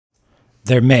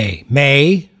There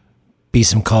may be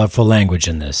some colorful language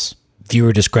in this.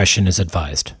 Viewer discretion is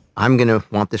advised. I'm going to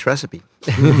want this recipe.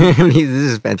 This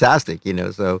is fantastic,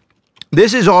 so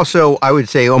this is also, I would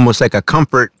say, almost like a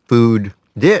comfort food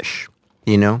dish,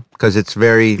 because it's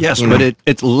very... Yes, but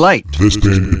it's light. This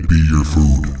band could be your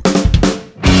food.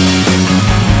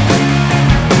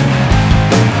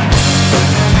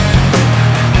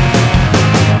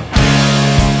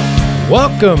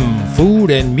 Welcome,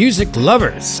 food and music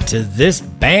lovers, to This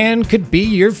Band Could Be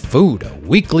Your Food, a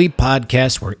weekly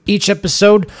podcast where each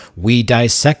episode we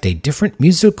dissect a different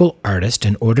musical artist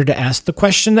in order to ask the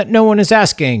question that no one is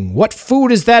asking. What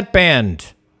food is that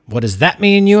band? What does that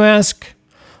mean, you ask?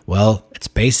 Well, it's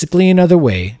basically another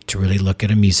way to really look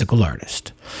at a musical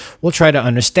artist. We'll try to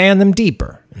understand them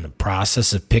deeper. In the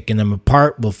process of picking them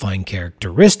apart, we'll find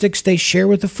characteristics they share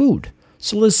with the food.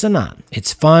 So listen on.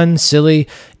 It's fun, silly,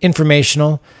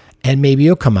 informational, and maybe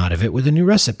you'll come out of it with a new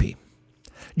recipe.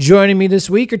 Joining me this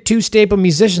week are two staple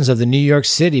musicians of the New York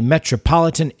City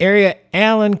metropolitan area,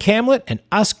 Alan Camlett and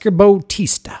Oscar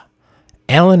Bautista.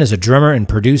 Alan is a drummer and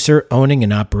producer owning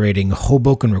and operating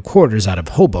Hoboken Recorders out of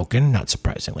Hoboken, not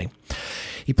surprisingly.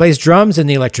 He plays drums in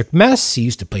the Electric Mess. He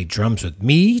used to play drums with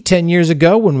me 10 years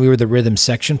ago when we were the rhythm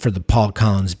section for the Paul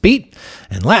Collins Beat.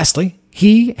 And lastly,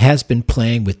 he has been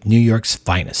playing with New York's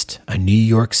Finest, a New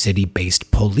York City-based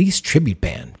police tribute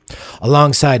band,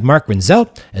 alongside Mark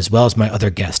Renzel, as well as my other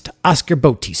guest, Oscar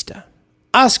Bautista.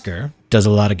 Oscar does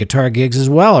a lot of guitar gigs as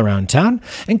well around town,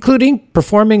 including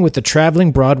performing with the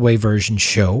traveling Broadway version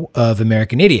show of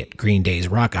American Idiot, Green Day's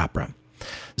rock opera.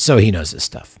 So he knows this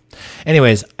stuff.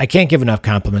 Anyways, I can't give enough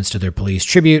compliments to their police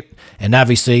tribute, and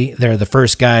obviously they're the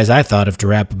first guys I thought of to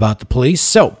rap about the police,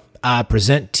 so I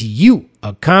present to you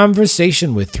a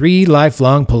conversation with three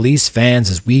lifelong police fans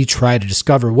as we try to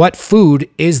discover what food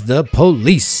is the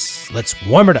police. Let's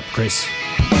warm it up, Chris.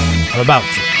 I'm about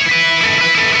to.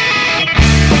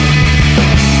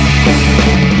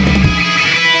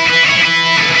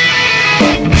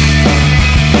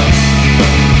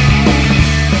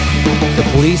 The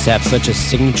police have such a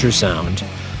signature sound,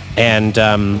 and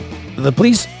the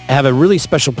police have a really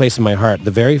special place in my heart.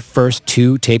 The very first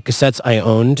two tape cassettes I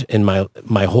owned in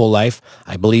my whole life,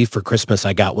 I believe for Christmas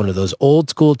I got one of those old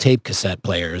school tape cassette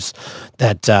players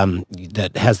that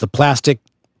has the plastic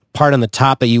part on the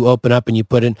top that you open up and you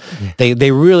put in. Yeah.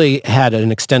 They really had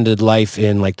an extended life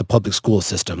in like the public school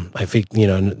system. I think,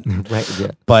 Right,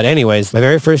 yeah. But anyways, my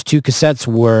very first two cassettes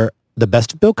were The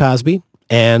Best of Bill Cosby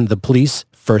and The Police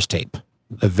First Tape,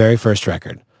 the very first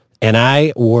record. And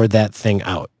I wore that thing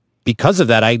out. Because of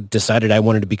that, I decided I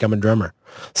wanted to become a drummer.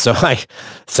 So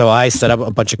I set up a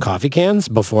bunch of coffee cans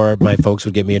before my folks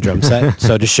would get me a drum set.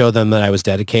 So to show them that I was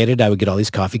dedicated, I would get all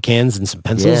these coffee cans and some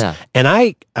pencils. Yeah. And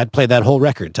I'd play that whole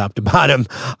record top to bottom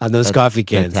on those coffee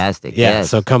cans. Fantastic. Yeah.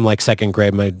 Yes. So come like second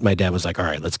grade, my dad was like, all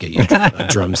right, let's get you a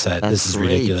drum set. This is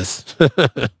great. ridiculous.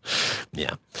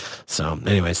 Yeah. So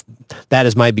anyways, that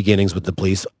is my beginnings with the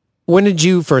police. When did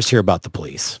you first hear about the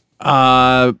police?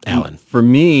 Alan? For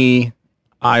me,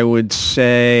 I would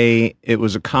say it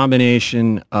was a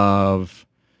combination of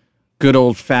good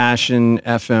old-fashioned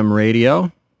FM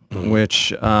radio,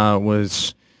 which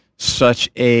was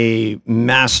such a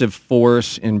massive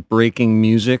force in breaking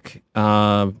music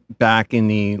back in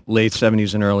the late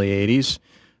 70s and early 80s,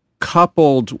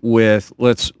 coupled with,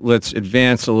 let's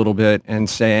advance a little bit and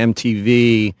say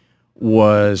MTV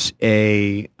was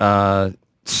a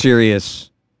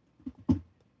serious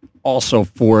also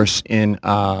force in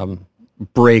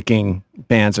breaking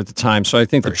bands at the time. So I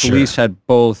think the police had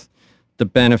both the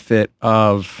benefit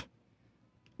of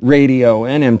radio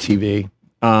and MTV.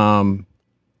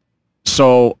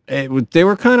 So they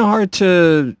were kind of hard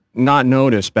to not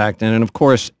notice back then. And of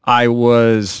course, I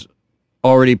was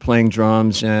already playing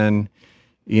drums, and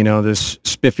this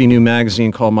spiffy new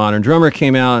magazine called Modern Drummer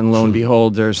came out, and lo and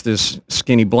behold, there's this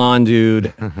skinny blonde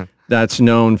dude that's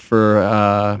known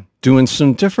for doing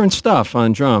some different stuff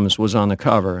on drums, was on the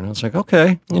cover. And I was like,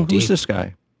 okay, well, who's this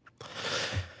guy?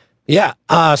 Yeah,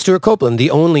 Stuart Copeland,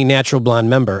 the only natural blonde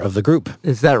member of the group.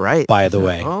 Is that right? By the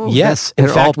way. Oh, yes. In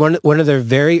fact, one of their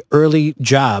very early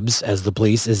jobs as the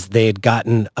police is they had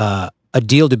gotten a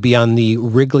deal to be on the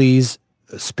Wrigley's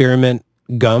Spearmint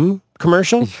Gum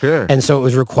commercial. Sure. And so it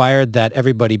was required that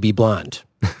everybody be blonde.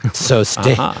 So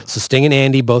Sting and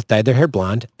Andy both dyed their hair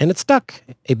blonde, and it stuck.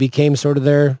 It became sort of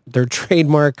their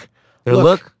trademark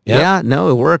look. Yeah, no,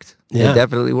 it worked. Yeah. It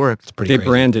definitely worked. It's pretty They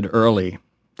branded early.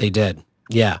 They did.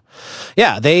 Yeah.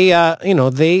 Yeah,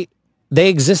 they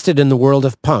existed in the world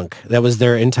of punk. That was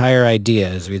their entire idea,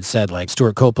 as we had said, like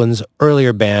Stuart Copeland's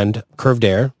earlier band, Curved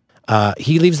Air,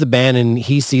 he leaves the band and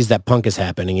he sees that punk is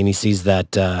happening, and he sees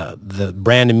that the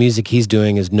brand of music he's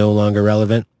doing is no longer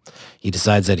relevant. He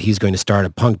decides that he's going to start a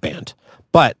punk band.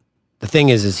 But the thing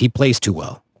is he plays too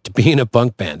well to be in a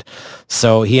punk band.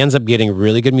 So he ends up getting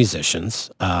really good musicians.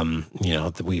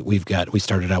 We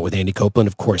started out with Andy Copeland,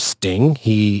 of course, Sting.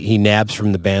 He nabs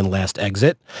from the band Last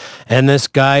Exit. And this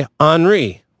guy,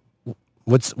 Henri.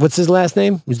 What's his last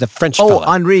name? He's the French fella.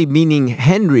 Henri, meaning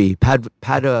Henry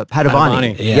Padovani.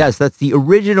 Padovani. Yeah. Yes, that's the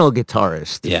original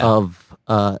guitarist of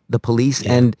the Police,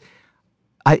 Yeah. and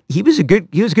he was a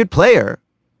good player,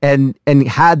 and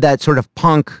had that sort of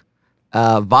punk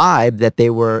vibe that they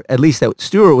were, at least that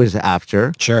Stewart was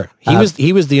after. Sure. He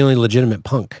was the only legitimate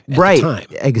punk at the time.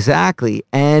 Exactly,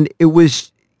 and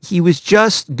he was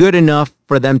just good enough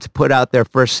for them to put out their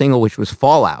first single, which was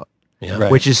Fallout. Yeah.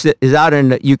 Right. Which is out,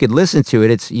 and you could listen to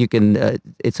it.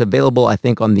 It's available, I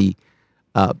think, on the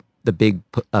big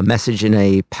Message in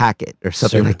a Packet or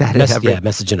something like that.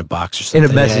 Message in a Box or in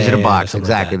something. a Message in a Box, something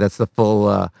exactly. like that. That's the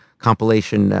full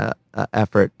compilation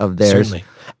effort of theirs. Certainly.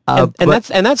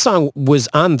 And that song was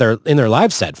in their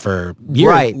live set for years.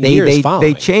 Right. Years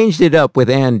following. They changed it up with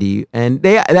Andy, and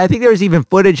I think there was even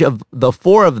footage of the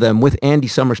four of them with Andy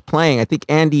Summers playing. I think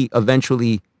Andy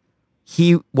eventually.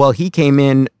 He came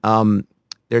in.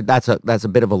 That's a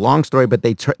bit of a long story, but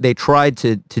they tried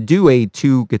to do a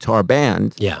 2-guitar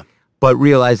band. Yeah. But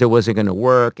realized it wasn't going to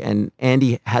work, and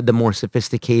Andy had the more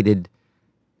sophisticated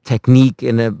technique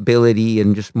and ability,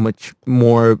 and just much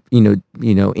more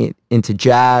into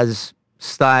jazz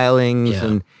stylings, Yeah.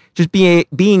 and just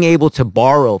being able to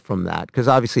borrow from that, because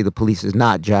obviously the Police is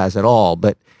not jazz at all,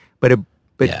 but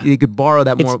Yeah. you could borrow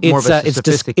that more of a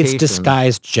sophistication. It's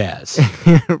disguised jazz.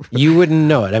 You wouldn't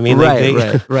know it. I mean,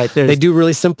 right. They do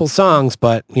really simple songs,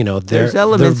 but their there's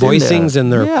elements in voicings there.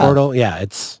 and their Yeah. portal. Yeah,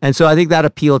 it's And so I think that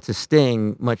appealed to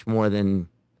Sting much more than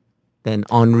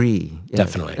Henri. Yes.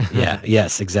 definitely. Yeah.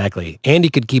 Yes, exactly. Andy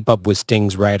could keep up with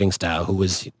Sting's writing style, who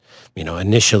was,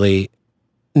 initially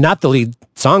not the lead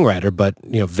songwriter, but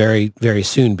very, very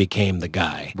soon became the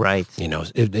guy. Right.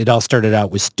 It all started out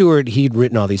with Stewart. He'd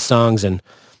written all these songs, and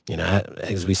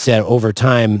as we said, over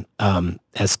time,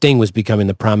 as Sting was becoming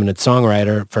the prominent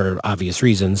songwriter for obvious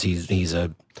reasons, he's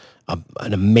an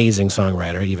amazing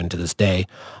songwriter even to this day.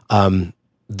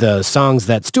 The songs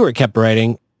that Stewart kept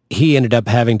writing, he ended up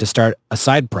having to start a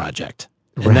side project,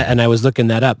 and I was looking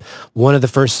that up. One of the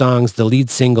first songs, the lead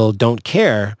single "Don't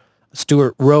Care,"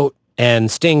 Stewart wrote.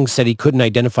 And Sting said he couldn't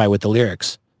identify with the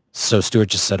lyrics. So Stewart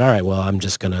just said, all right, well, I'm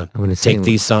just going to take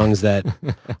these songs that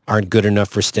aren't good enough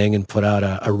for Sting and put out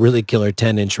a really killer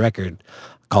 10-inch record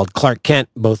called Clark Kent,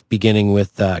 both beginning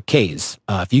with K's.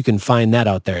 If you can find that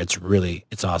out there,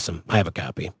 it's awesome. I have a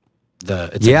copy.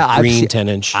 It's a green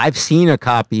 10-inch. I've seen a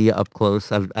copy up close.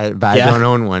 But I don't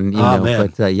own one. Man.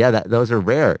 But those are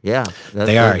rare. Yeah,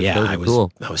 They are. Yeah, those are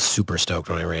cool. I was super stoked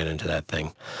when I ran into that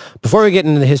thing. Before we get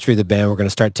into the history of the band, we're going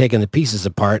to start taking the pieces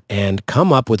apart and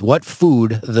come up with what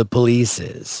food the Police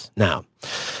is. Now,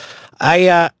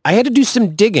 I had to do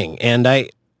some digging, and I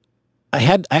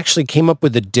actually came up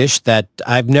with a dish that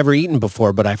I've never eaten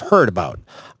before, but I've heard about.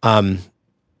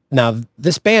 Now,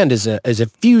 this band is a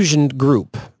fusion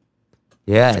group.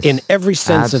 Yes. In every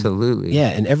sense absolutely.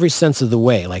 in every sense of the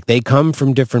way. Like, they come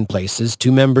from different places.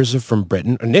 2 members are from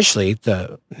Britain. Initially,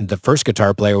 the first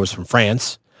guitar player was from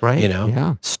France. Right.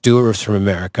 Yeah. Stewart was from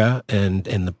America,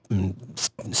 and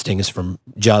Sting is from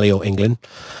jolly old England.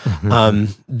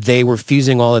 They were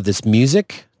fusing all of this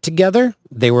music together.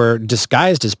 They were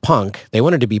disguised as punk. They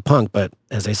wanted to be punk, but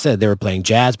as I said, they were playing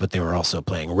jazz, but they were also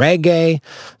playing reggae.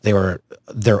 They were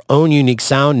their own unique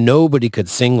sound. Nobody could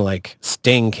sing like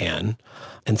Sting can.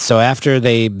 And so after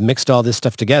they mixed all this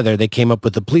stuff together, they came up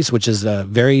with the Police, which is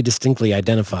very distinctly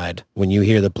identified. When you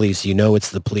hear the Police, you know it's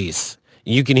the Police.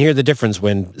 You can hear the difference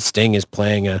when Sting is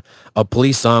playing a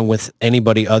Police song with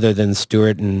anybody other than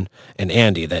Stewart and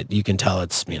Andy, that you can tell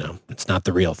it's not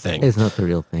the real thing. It's not the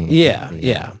real thing.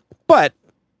 Yeah. But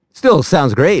still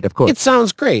sounds great, of course. it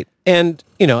sounds great. And,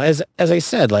 as I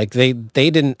said, like they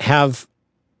didn't have,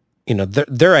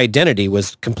 their identity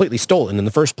was completely stolen in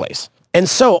the first place. And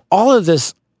so all of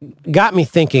this got me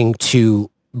thinking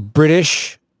to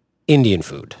British Indian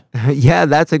food. Yeah,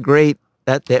 that's a great.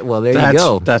 Well, there you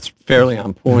go. That's fairly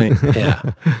on point.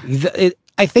 Yeah.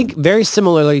 I think very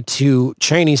similarly to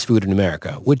Chinese food in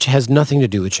America, which has nothing to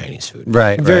do with Chinese food.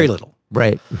 Right. Very little.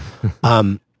 Right.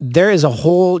 There is a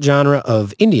whole genre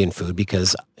of Indian food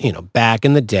because, back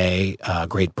in the day,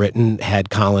 Great Britain had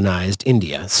colonized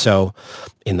India. So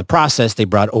in the process, they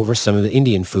brought over some of the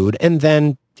Indian food and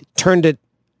then turned it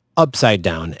upside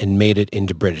down and made it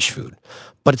into British food.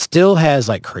 but it still has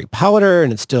like curry powder,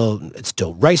 and it's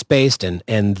still rice based,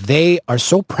 and they are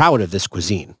so proud of this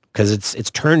cuisine because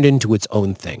it's turned into its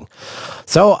own thing.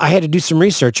 So I had to do some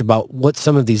research about what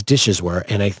some of these dishes were,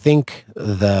 and I think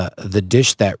the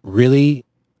dish that really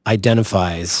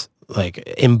identifies, like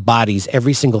embodies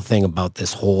every single thing about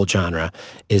this whole genre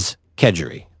is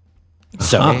kedgeree.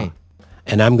 So,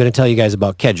 and I'm going to tell you guys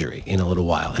about kedgeree in a little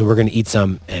while, and we're going to eat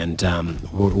some, and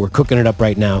we're cooking it up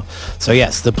right now. So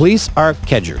yes, the police are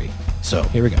kedgeree. So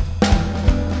here we go.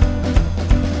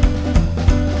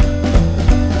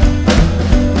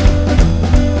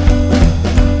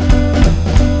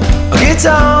 It's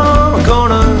on a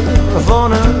corner of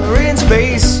honor in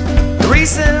space. The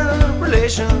recent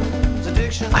relations,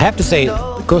 addiction. I have to say,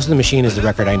 Ghost of the Machine is the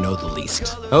record I know the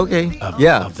least. Okay.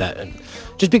 Of that, and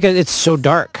just because it's so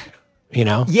dark, you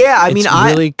know. Yeah, I mean, it's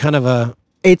really kind of a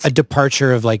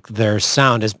departure of like their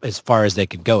sound as far as they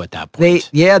could go at that point.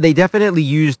 They definitely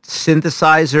used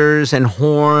synthesizers and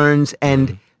horns,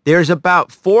 and there's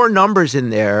about 4 numbers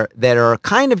in there that are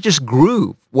kind of just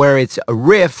groove, where it's a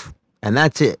riff and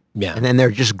that's it. Yeah. And then they're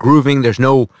just grooving. There's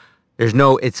no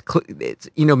it's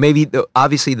maybe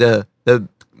obviously the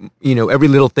every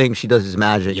little thing she does is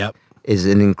magic. Yep. Is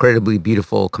an incredibly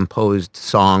beautiful composed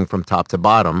song from top to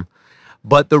bottom.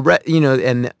 But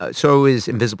so is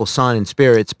Invisible Sun and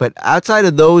Spirits. But outside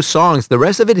of those songs, the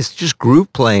rest of it is just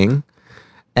groove playing,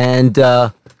 and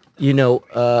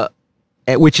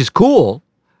which is cool,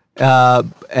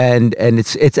 and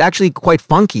it's actually quite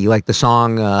funky, like the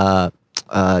song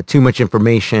 "Too Much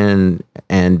Information"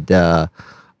 and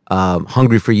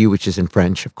 "Hungry for You," which is in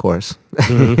French, of course.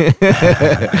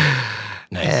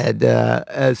 Nice.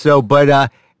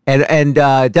 And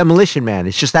Demolition Man,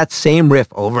 it's just that same riff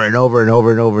over and over and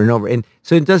over and over and over. And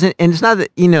so it doesn't, and it's not that,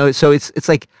 so it's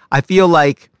like, I feel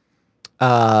like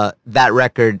that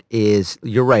record is,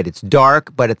 you're right, it's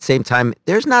dark, but at the same time,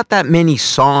 there's not that many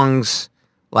songs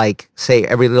like, say,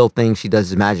 Every Little Thing She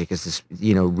Does Is Magic is this,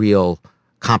 real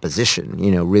composition,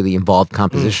 really involved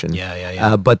composition.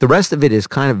 Yeah. But the rest of it is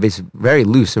is very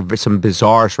loose. There's some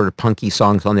bizarre sort of punky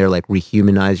songs on there, like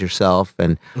 "Rehumanize Yourself"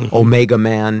 and "Omega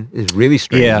Man" is really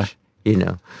strange.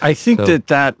 Yeah. I think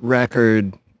that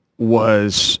record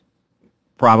was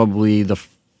probably the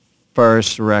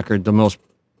first record, the most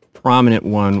prominent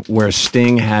one, where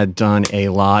Sting had done a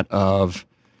lot of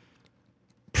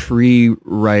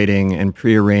pre-writing and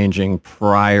pre-arranging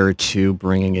prior to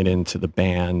bringing it into the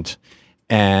band.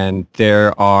 And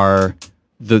there are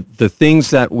the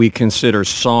things that we consider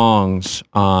songs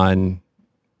on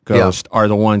Ghost are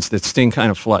the ones that Sting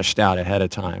kind of fleshed out ahead of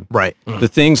time. Right. The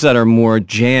things that are more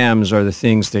jams are the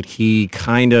things that he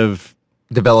kind of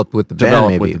developed with the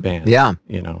band. Yeah.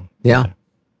 Yeah.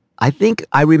 I think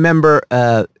I remember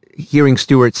hearing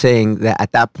Stewart saying that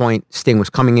at that point Sting was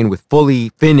coming in with fully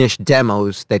finished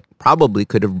demos that probably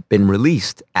could have been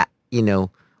released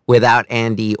without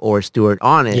Andy or Stewart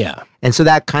on it. Yeah. And so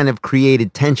that kind of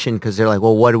created tension because they're like,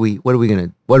 well, what are we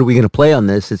gonna play on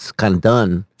this? It's kind of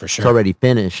done. For sure. It's already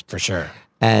finished. For sure.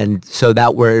 And so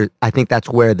I think that's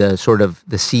where the sort of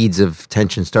the seeds of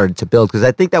tension started to build, because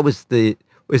I think that was the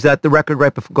record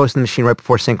right before Ghost in the Machine, right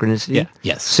before Synchronicity? Yeah.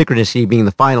 Yes. Synchronicity being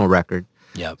the final record.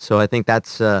 Yep. So I think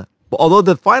that's although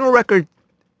the final record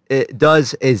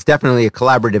is definitely a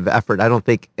collaborative effort. I don't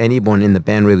think anyone in the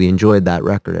band really enjoyed that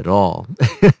record at all.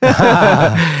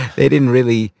 They didn't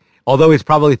really, although it's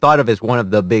probably thought of as one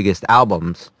of the biggest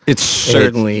albums. It's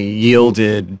certainly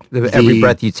yielded. Every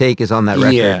Breath You Take is on that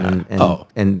record, Yeah.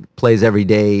 and plays every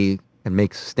day and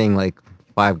makes Sting like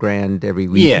 $5,000 every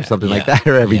week or something like that,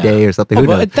 or every day or something. Who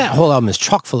knows? But that whole album is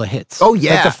chock full of hits. Oh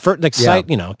yeah, like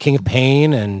King of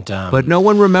Pain and but no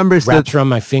one remembers Wrapped Around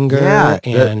My Finger. Yeah,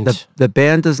 and the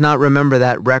band does not remember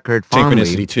that record fondly.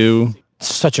 Synchronicity 2.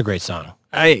 Such a great song.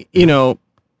 I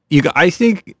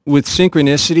think with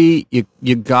Synchronicity,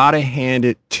 you gotta hand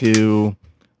it to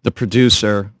the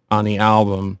producer on the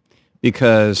album,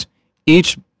 because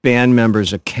each band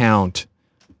member's account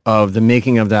of the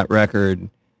making of that record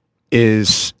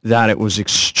is that it was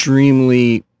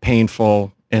extremely painful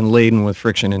and laden with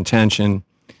friction and tension,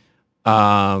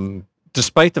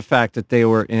 despite the fact that they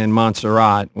were in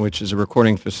Montserrat, which is a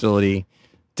recording facility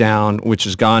which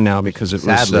is gone now because it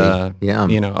was a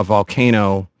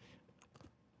volcano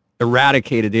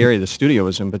eradicated the area the studio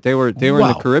was in. But they were in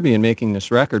the Caribbean making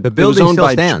this record. The building still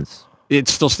stands. It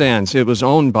still stands. It was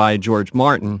owned by George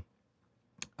Martin.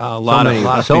 A lot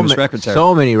of famous records there.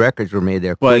 So many records were made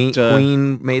there. But,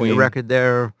 Queen made the record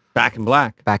there. Back in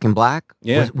Black. Back in Black?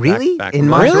 Yeah. Really? Back in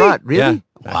Black. Montserrat? Really?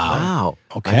 Yeah. Wow.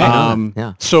 Okay.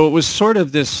 Yeah. So it was sort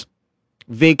of this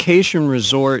vacation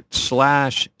resort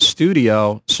 /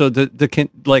 studio. So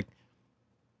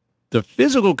The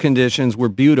physical conditions were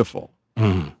beautiful.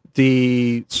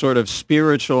 The sort of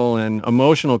spiritual and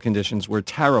emotional conditions were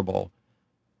terrible.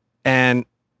 And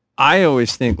I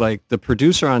always think like the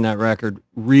producer on that record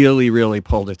really, really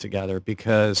pulled it together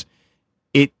because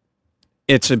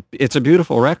it's a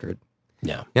beautiful record.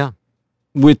 Yeah. Yeah.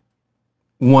 With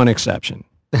one exception.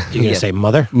 You're gonna say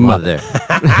mother? Mother.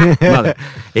 Mother.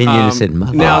 In unison,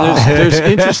 mother. Now there's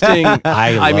interesting.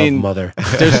 I love mean, Mother.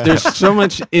 there's so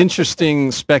much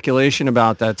interesting speculation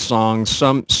about that song.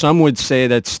 Some would say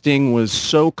that Sting was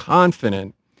so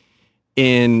confident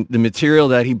in the material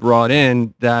that he brought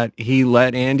in that he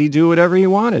let Andy do whatever he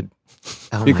wanted.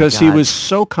 Oh my Because he God. was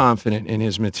so confident in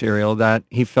his material that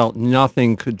he felt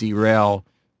nothing could derail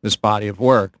this body of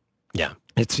work. Yeah.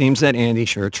 It seems that Andy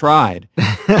sure tried.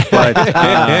 But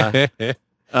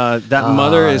that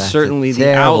Mother is that's certainly a the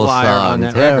terrible outlier song, on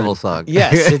that terrible record. song.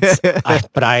 Yes,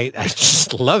 but I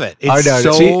just love it. I It's know.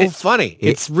 so See, funny.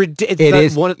 It's ridiculous. it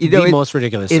It's is- one of you know, the it- most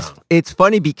ridiculous It's songs. it's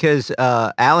funny because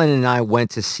Alan and I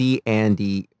went to see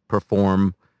Andy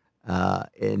perform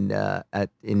in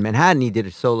Manhattan. He did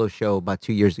a solo show about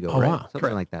 2 years ago, Oh, right? wow. Something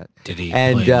Correct. like that. Did he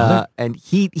And play Mother? and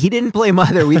he didn't play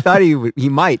Mother. We thought he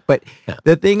might, but Yeah.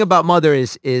 the thing about Mother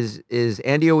is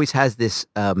Andy always has this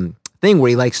thing where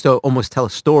he likes to almost tell a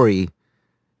story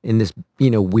in this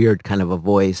weird kind of a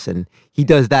voice, and he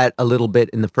does that a little bit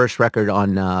in the first record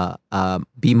on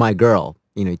Be My Girl.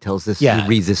 He tells this. Yeah. He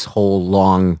reads this whole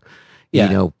long.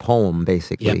 Yeah. Poem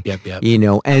basically. Yep.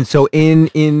 And so and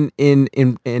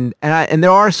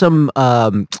there are some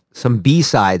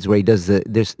B-sides where he does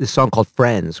there's this song called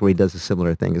Friends where he does a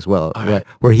similar thing as well, All right.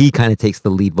 where he kind of takes the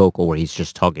lead vocal where he's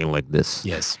just talking like this.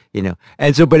 Yes.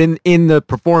 And so, but in the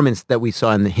performance that we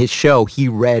saw in his show, he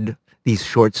read these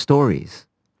short stories.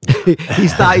 He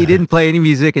didn't play any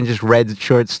music and just read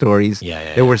short stories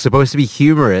Yeah. that were supposed to be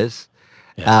humorous.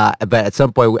 Yeah. But at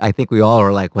some point, I think we all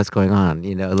were like, "What's going on?"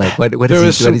 Like what? What There is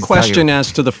was he, some what is he talking question about?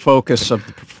 as to the focus of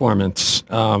the performance,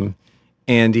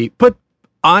 Andy. But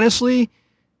honestly,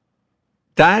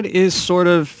 that is sort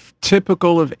of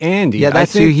typical of Andy. Yeah,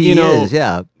 that's I think, who he is.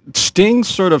 Yeah, Sting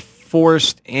sort of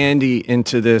forced Andy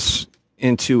into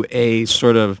a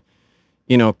sort of,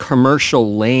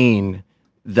 commercial lane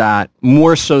that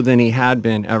more so than he had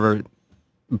been ever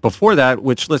before that,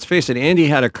 which, let's face it,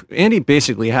 Andy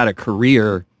basically had a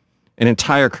career, an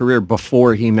entire career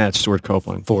before he met Stuart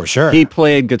Copeland. For sure. He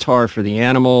played guitar for the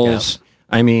Animals. Yep.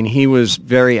 I mean, he was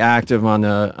very active on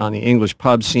the English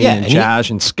pub scene Yeah, and and he- jazz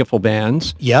and skiffle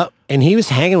bands. Yep. And he was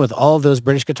hanging with all of those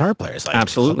British guitar players, like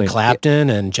Absolutely. Clapton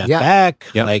and Jeff Yeah. Beck.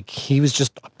 Yep. Like he was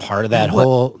just a part of that What-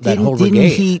 whole didn't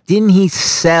brigade. Didn't he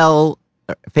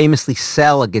famously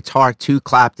sell a guitar to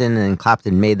Clapton, and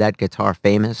Clapton made that guitar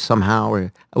famous somehow,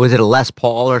 or was it a Les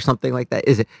Paul or something like that?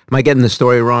 Am I getting the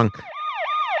story wrong?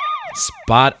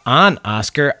 Spot on,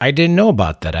 Oscar. I didn't know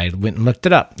about that. I went and looked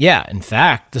it up. Yeah, in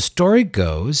fact, the story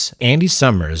goes Andy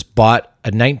Summers bought a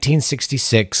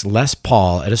 1966 Les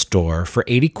Paul at a store for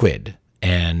 80 quid.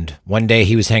 And one day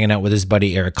he was hanging out with his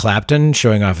buddy Eric Clapton,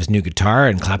 showing off his new guitar.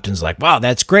 And Clapton's like, wow,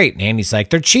 that's great. And Andy's like,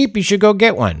 they're cheap. You should go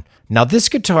get one. Now, this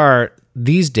guitar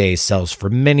these days sells for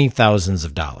many thousands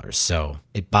of dollars. So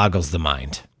it boggles the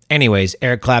mind. Anyways,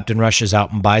 Eric Clapton rushes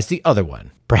out and buys the other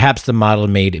one. Perhaps the model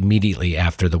made immediately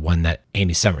after the one that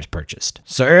Andy Summers purchased.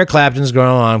 So Eric Clapton's going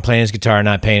along playing his guitar,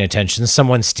 not paying attention.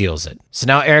 Someone steals it. So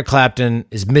now Eric Clapton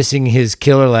is missing his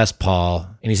killer Les Paul,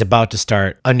 and he's about to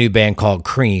start a new band called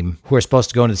Cream, who are supposed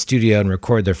to go into the studio and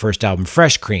record their first album,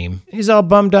 Fresh Cream. He's all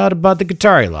bummed out about the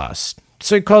guitar he lost.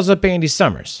 So he calls up Andy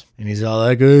Summers, and he's all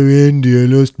like, "Oh, Andy, I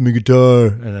lost my guitar."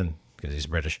 And then, because he's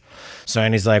British. So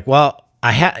Andy's like, "Well,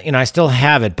 I still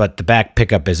have it, but the back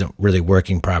pickup isn't really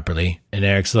working properly." And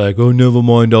Eric's like, "Oh, never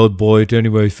mind, I'll buy it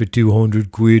anyway for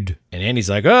 200 quid. And Andy's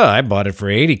like, "Oh, I bought it for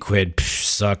 80 quid, Psh,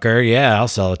 sucker. Yeah, I'll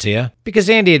sell it to you." Because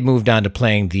Andy had moved on to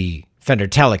playing the Fender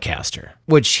Telecaster,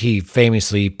 which he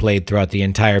famously played throughout the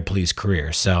entire Police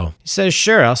career. So he says,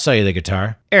 "Sure, I'll sell you the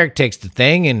guitar." Eric takes the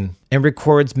thing and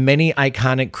records many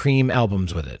iconic Cream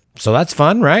albums with it. So that's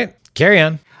fun, right? Carry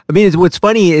on. I mean, what's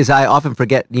funny is I often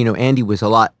forget, Andy was a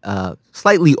lot,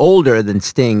 slightly older than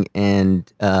Sting and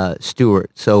Stewart.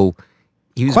 So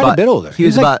he was Quite a bit older. He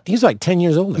was like 10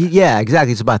 years older. yeah,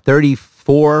 exactly. It's about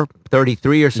 34,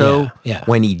 33 or so Yeah.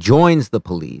 when he joins the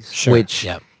Police, Sure, which,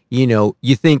 yeah.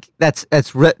 you think that's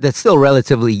still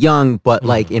relatively young, but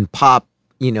like in pop,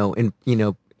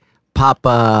 pop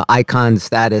icon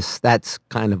status, that's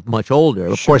kind of much older.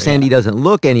 Of course, Andy doesn't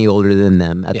look any older than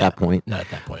them at that point. Not at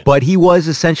that point. But he was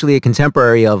essentially a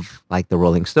contemporary of like the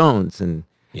Rolling Stones and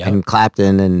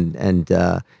Clapton and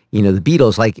the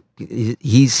Beatles. Like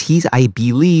he's I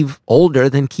believe older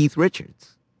than Keith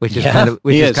Richards. which is Yeah. kind of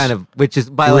He is. which is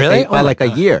by Really? like, by Oh my like a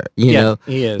God. year, you know,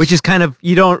 he is. which is kind of,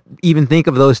 you don't even think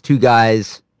of those two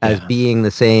guys as Yeah. being the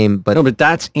same, but No, but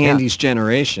that's Andy's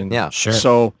generation. Yeah. Sure.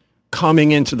 So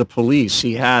coming into the police,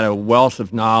 he had a wealth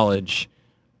of knowledge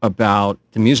about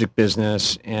the music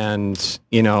business and,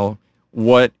 you know,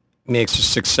 what makes a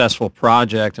successful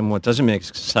project and what doesn't make a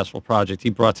successful project. He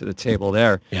brought to the table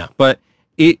there. Yeah. But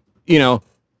it, you know,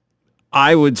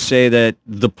 I would say that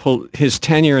his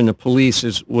tenure in the police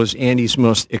was Andy's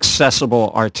most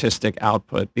accessible artistic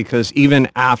output, because even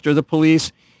after the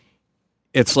police,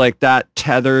 it's like that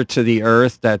tether to the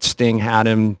earth that Sting had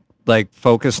him like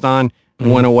focused on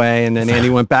went away, and then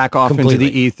Andy went back off into Completely.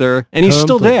 the ether, and he's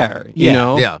still Completely. there, you Yeah.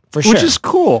 know? Yeah. For Which sure. is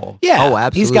cool. Yeah. Oh,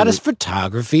 He's got his absolutely.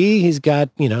 photography. He's got,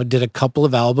 did a couple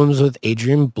of albums with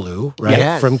Adrian Blue, right?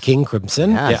 Yes. From King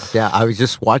Crimson. yes, yeah. I was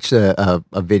just watched a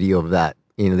video of that.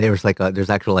 You know, there's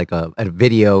actually like a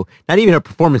video, not even a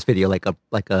performance video, like a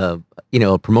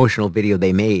a promotional video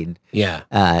they made. Yeah.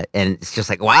 And it's just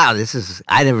like, wow,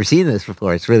 I never seen this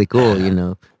before. It's really cool, you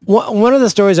know. One of the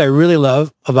stories I really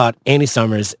love about Andy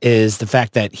Summers is the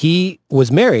fact that he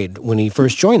was married when he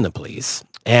first joined the police.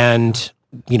 And,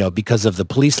 because of the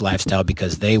police lifestyle,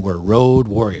 because they were road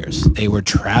warriors. They were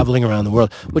traveling around the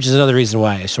world, which is another reason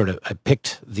why I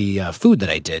picked the food that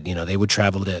I did. They would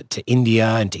travel to India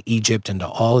and to Egypt and to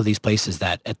all of these places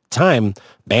that at the time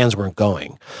bands weren't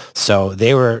going. So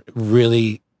they were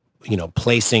really,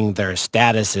 placing their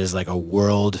status as like a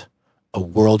world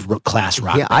class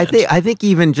rock Yeah, band. I think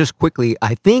even just quickly,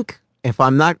 I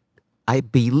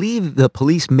believe the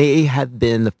Police may have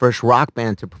been the first rock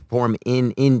band to perform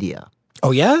in India. Oh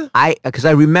yeah? Because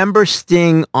I remember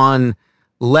Sting on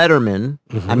Letterman.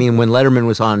 I mean, when Letterman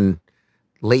was on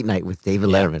Late Night with David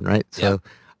Letterman, right? So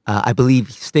I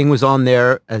believe Sting was on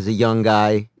there as a young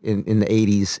guy in the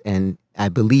 80s, and I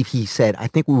believe he said, I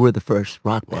think we were the first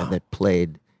rock band that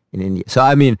played in India. So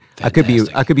I mean, I could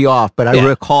be off, but I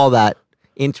recall that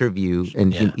interview,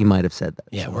 and he might have said that.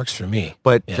 Yeah, it works for me.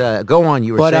 But go on,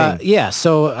 you were saying.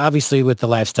 So obviously with the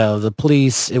lifestyle of the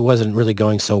police, it wasn't really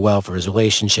going so well for his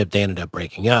relationship. They ended up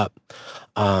breaking up.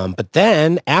 But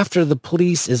then after the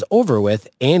police is over with,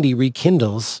 Andy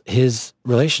rekindles his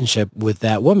relationship with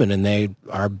that woman, and they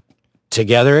are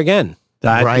together again.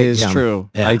 That is Right, yeah. true.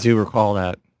 Yeah. I do recall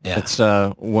that. Yeah. It's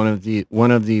one of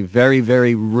the very,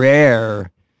 very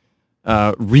rare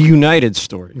reunited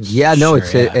stories. Yeah, no,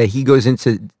 Sure, it's he goes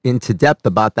into depth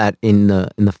about that in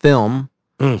the film.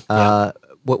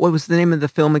 What was the name of the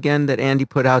film again that Andy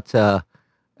put out?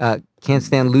 Can't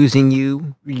Stand Losing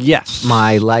You. Yes.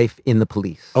 My Life in the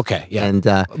Police. Okay, yeah. And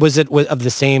Was it of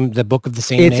the book of the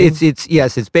same name?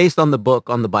 it's based on the book,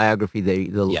 on the biography,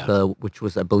 the which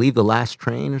was, I believe, The Last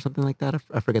Train or something like that.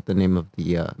 I forget the name of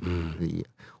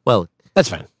well, That's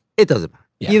fine. it doesn't matter.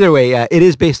 Yeah. Either way, it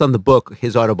is based on the book,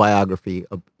 his autobiography,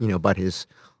 about his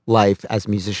life as a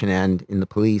musician and in the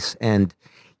police. And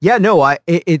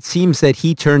it seems that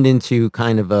he turned into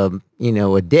kind of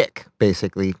a dick,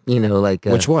 basically. Like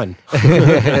Which one?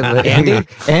 Andy.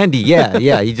 Andy,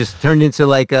 yeah. He just turned into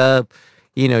like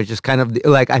just kind of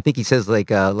like, I think he says like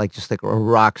just like a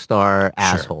rock star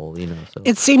asshole. So.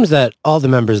 It seems that all the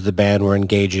members of the band were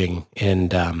engaging in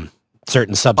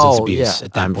certain substance abuse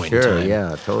at that I'm point sure, in time.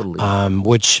 yeah, totally.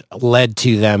 Which led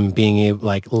to them being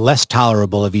like less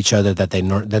tolerable of each other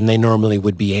than they normally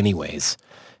would be anyways.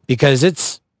 Because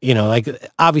it's, like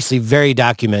obviously very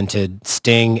documented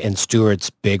Sting and Stewart's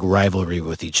big rivalry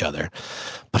with each other.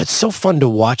 But it's so fun to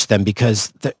watch them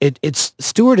because it's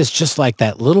Stewart is just like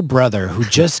that little brother who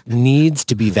just needs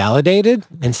to be validated.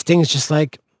 And Sting's just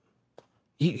like,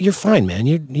 you're fine, man.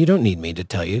 You don't need me to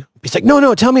tell you. He's like,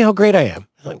 no, tell me how great I am.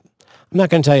 I'm like, I'm not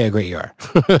going to tell you how great you are.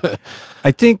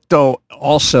 I think, though,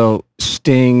 also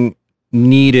Sting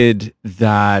needed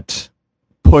that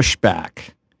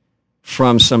pushback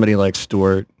from somebody like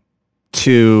Stewart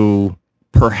to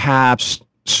perhaps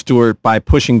Stewart, by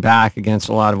pushing back against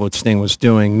a lot of what Sting was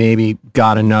doing, maybe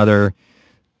got another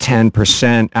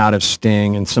 10% out of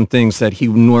Sting and some things that he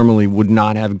normally would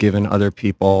not have given other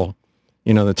people,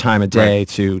 the time of day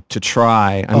to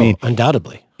try. I mean,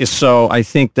 undoubtedly. So I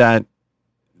think that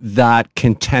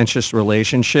contentious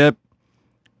relationship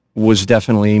was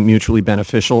definitely mutually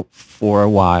beneficial for a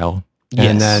while. Yes.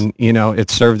 And then,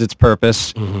 it served its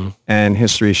purpose, and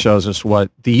history shows us what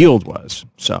the yield was.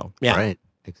 So, Yeah. Right,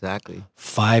 exactly.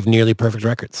 5 nearly perfect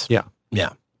records. yeah,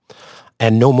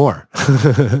 And no more.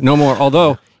 no more.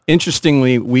 Although,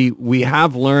 interestingly, we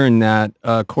have learned that,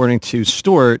 according to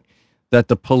Stewart, that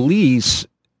the police,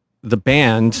 the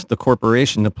band, the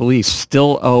corporation, the police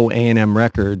still owe A&M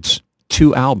Records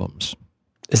 2 albums.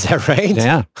 Is that right?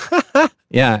 Yeah.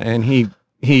 Yeah. And he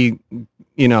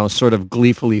sort of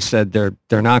gleefully said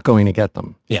they're not going to get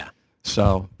them. Yeah.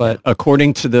 So, but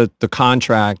according to the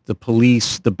contract, the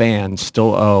police, the band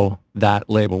still owe that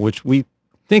label, which we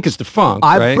think is defunct,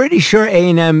 I'm right? pretty sure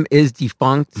A&M is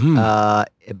defunct,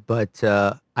 but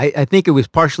I think it was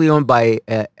partially owned by,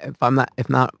 if I'm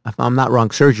not wrong,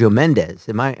 Sergio Mendes.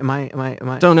 Am I?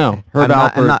 Don't know. Herb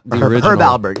Alpert, the original. Herb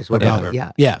Alpert is what. Herb Alpert.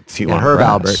 Yeah. Yeah. Herb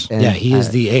Alpert. And, Yeah, he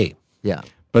is the 8. Yeah.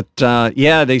 But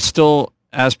they still,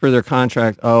 as per their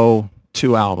contract, owe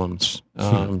 2 albums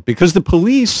because the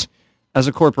police, as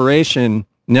a corporation,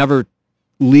 never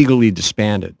legally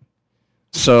disbanded.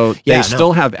 So they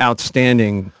still have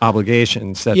outstanding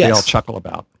obligations that they all chuckle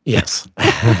about. Yes.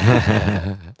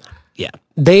 Yeah.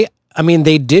 They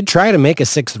did try to make a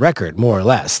 6th record, more or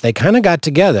less. They kind of got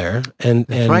together and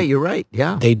Right, you're right.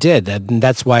 Yeah. they did. And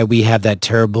that's why we have that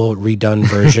terrible redone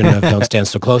version of Don't Stand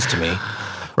So Close to Me.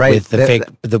 Right. With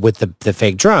the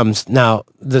fake drums. Now,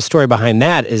 the story behind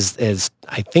that is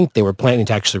I think they were planning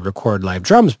to actually record live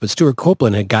drums, but Stuart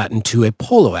Copeland had gotten into a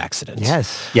polo accident.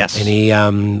 Yes. And he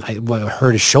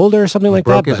hurt his shoulder or something like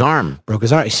broke that. his arm. Broke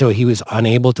his arm. So he was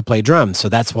unable to play drums. So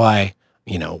that's why,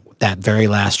 that very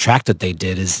last track that they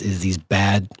did is these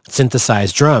bad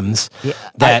synthesized drums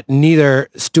that neither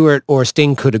Stuart or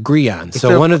Sting could agree on.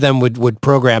 So one of them would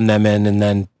program them in, and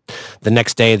then the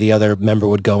next day the other member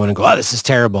would go in and go, oh, this is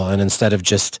terrible. And instead of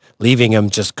just leaving them,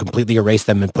 just completely erase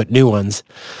them and put new ones.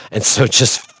 And so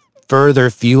just further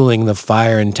fueling the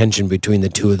fire and tension between the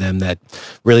two of them that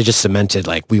really just cemented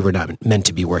like we were not meant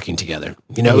to be working together.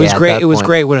 It was great. It was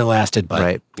great when it lasted,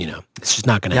 but it's just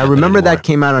not going to happen. I remember anymore. that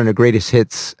came out on a greatest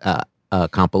hits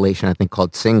compilation, I think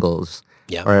called Singles.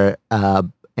 Yeah.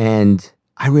 And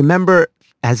I remember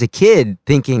as a kid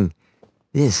thinking,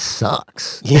 this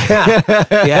sucks.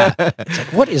 Yeah. It's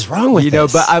like, what is wrong with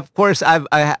this? But of course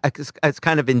it's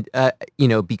kind of been,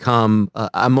 become,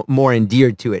 I'm more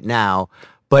endeared to it now.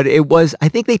 But it was, I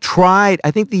think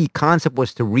the concept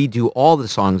was to redo all the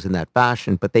songs in that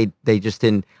fashion, but they just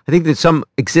didn't. I think that some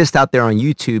exist out there on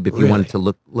YouTube if you wanted to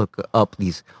look up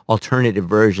these alternative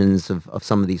versions of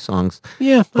some of these songs.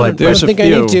 Yeah, but there's a few.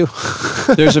 I need to.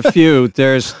 There's a few.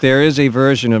 There is a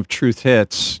version of Truth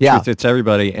Hits. Yeah. Truth Hits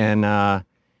Everybody, and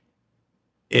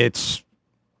it's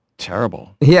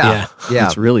terrible. Yeah.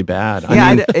 It's really bad.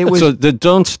 It was. So the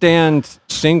Don't Stand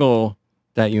single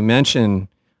that you mentioned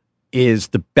is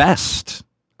the best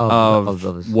of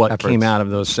those what efforts. came out of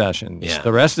those sessions. Yeah.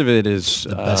 The rest of it is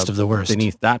the best of the worst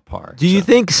beneath that part. Do you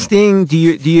think Sting? Do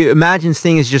you imagine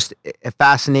Sting is just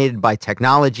fascinated by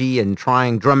technology and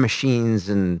trying drum machines,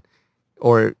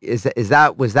 or was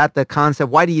that the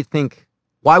concept? Why do you think?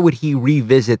 Why would he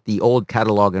revisit the old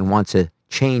catalog and want to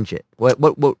change it? What?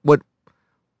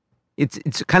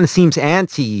 It's kind of seems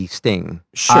anti-Sting.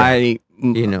 Sure.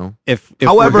 If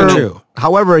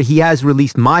However, he has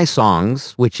released My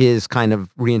Songs, which is kind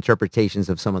of reinterpretations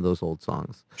of some of those old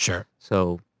songs. Sure.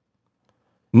 So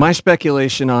my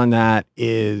speculation on that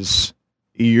is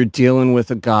you're dealing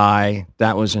with a guy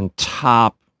that was in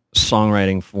top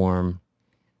songwriting form,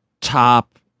 top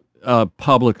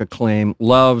public acclaim,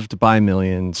 loved by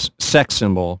millions, sex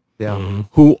symbol,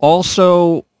 who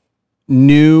also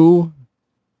knew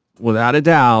without a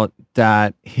doubt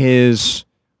that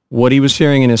what he was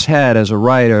hearing in his head as a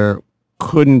writer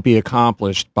couldn't be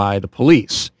accomplished by the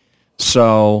police.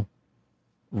 So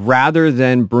rather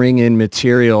than bring in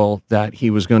material that he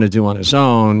was going to do on his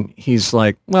own, he's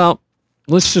like, well,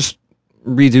 let's just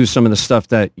redo some of the stuff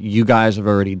that you guys have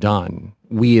already done.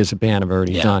 We as a band have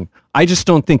already done. I just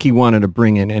don't think he wanted to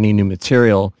bring in any new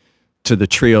material to the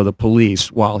trio The Police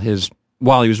while he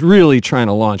was really trying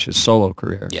to launch his solo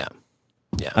career. Yeah.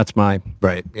 That's my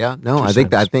right. Yeah. No, I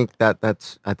think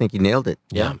you nailed it.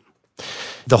 Yeah.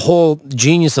 The whole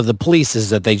genius of The Police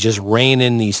is that they just rein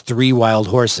in these 3 wild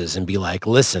horses and be like,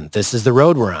 listen, this is the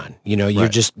road we're on.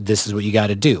 This is what you got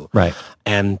to do. Right.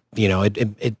 And,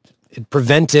 it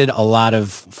prevented a lot of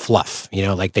fluff,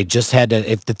 like they just had to,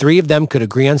 if the 3 of them could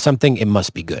agree on something, it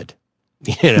must be good.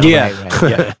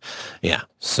 Yeah. Yeah.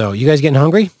 So you guys getting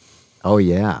hungry? Oh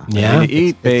yeah. Yeah. Ready to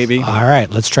eat, baby. All right.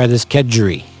 Let's try this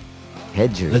kedgeree.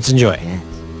 Hedger. Let's enjoy. Yeah.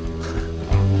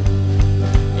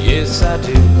 Yes, I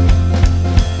do.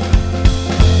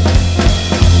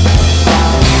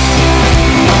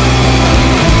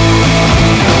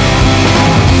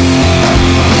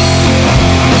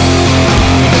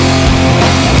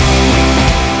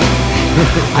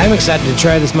 I'm excited to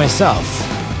try this myself.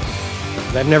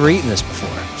 I've never eaten this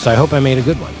before, so I hope I made a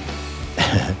good one.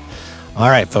 All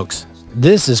right, folks.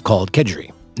 This is called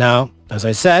kedgeree. Now, as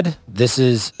I said, this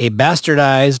is a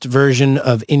bastardized version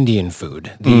of Indian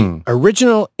food. The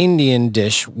original Indian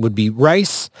dish would be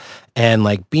rice and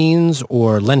like beans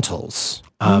or lentils.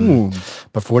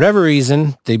 But for whatever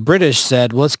reason, the British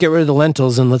said, well, let's get rid of the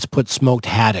lentils and let's put smoked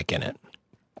haddock in it.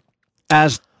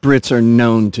 As Brits are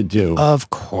known to do. Of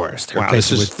course. They Wow,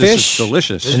 replace it this with is fish.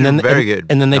 delicious. This is very good.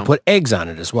 And then they No. put eggs on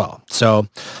it as well. So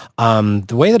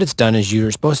the way that it's done is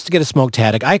you're supposed to get a smoked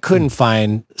haddock. I couldn't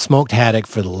find smoked haddock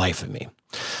for the life of me.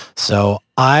 So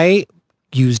I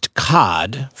used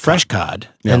cod, fresh cod,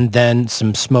 and then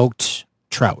some smoked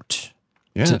trout.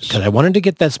 Yes. Because I wanted to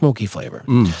get that smoky flavor.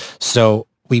 So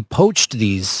we poached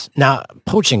these. Now,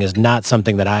 poaching is not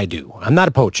something that I do. I'm not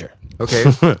a poacher. Okay.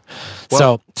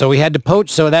 So we had to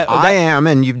poach. So that I am,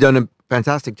 and you've done a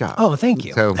fantastic job. Oh, thank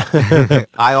you. So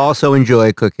I also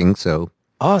enjoy cooking, so.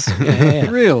 Awesome. Yeah.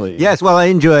 Really? Yes, well, I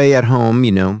enjoy at home,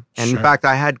 you know. And in fact,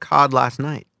 I had cod last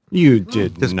night. You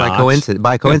did Just not. by coincidence.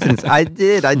 By coincidence. I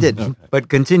did. But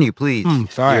continue, please.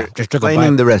 Sorry, You're just took a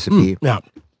explaining bite. the recipe. Yeah.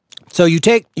 So you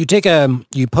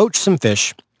poach some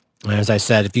fish. As I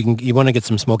said, if you want to get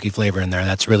some smoky flavor in there,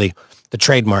 that's really the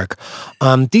trademark.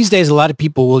 These days, a lot of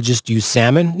people will just use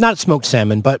salmon, not smoked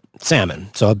salmon, but salmon.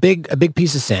 So a big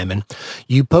piece of salmon.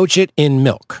 You poach it in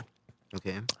milk.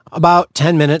 Okay. About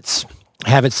 10 minutes.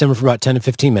 Have it simmer for about 10 to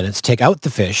 15 minutes. Take out the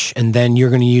fish, and then you're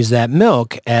going to use that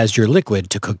milk as your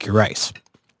liquid to cook your rice.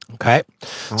 Okay,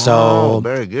 so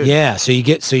very good. Yeah, so you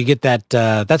get that.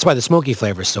 That's why the smoky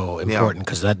flavor is so important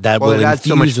because that Well, will it adds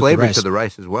so much infuse with flavor the rice. to the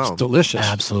rice as well. Delicious.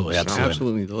 Absolutely.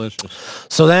 Absolutely delicious.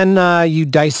 So then you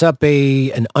dice up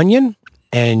an onion,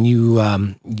 and you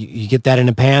get that in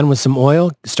a pan with some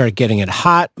oil. Start getting it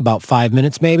hot, about 5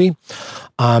 minutes maybe,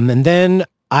 and then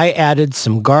I added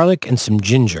some garlic and some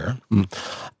ginger.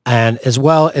 And as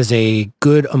well as a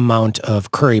good amount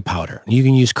of curry powder. You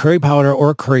can use curry powder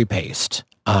or curry paste.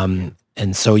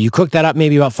 And so you cook that up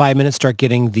maybe about 5 minutes, start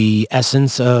getting the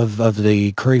essence of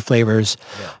the curry flavors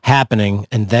happening,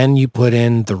 and then you put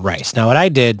in the rice. Now, what I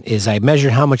did is I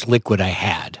measured how much liquid I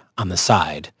had on the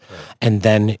side, and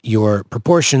then your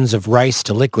proportions of rice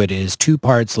to liquid is 2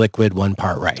 parts liquid, 1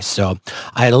 part rice. So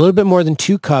I had a little bit more than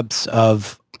 2 cups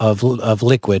of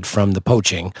liquid from the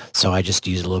poaching, so I just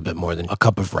used a little bit more than a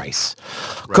cup of rice.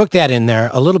 Cook that in there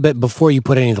a little bit before you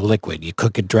put any of the liquid. You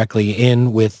cook it directly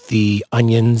in with the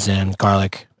onions and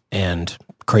garlic and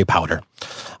curry powder.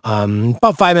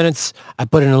 About 5 minutes, I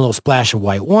put in a little splash of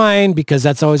white wine because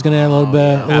that's always going to add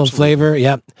a little flavor.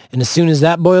 Yep. And as soon as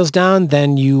that boils down,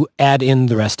 then you add in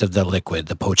the rest of the liquid,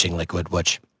 the poaching liquid,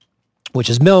 which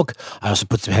is milk. I also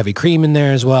put some heavy cream in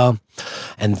there as well.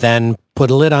 And then put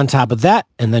a lid on top of that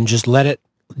and then just let it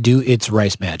do its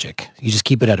rice magic. You just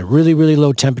keep it at a really, really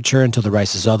low temperature until the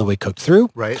rice is all the way cooked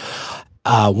through. Right.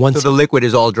 Once So the liquid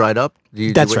is all dried up?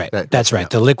 that's right. That's right.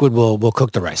 The liquid will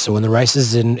cook the rice. So when the rice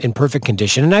is in perfect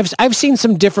condition, and I've seen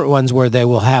some different ones where they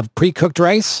will have pre-cooked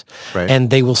rice, and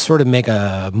they will sort of make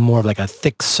a more of like a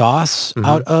thick sauce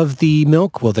out of the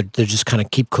milk. Well, they just kind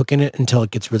of keep cooking it until it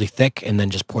gets really thick, and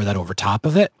then just pour that over top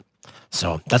of it.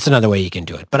 So that's another way you can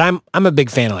do it. But I'm a big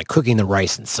fan of like cooking the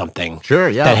rice in something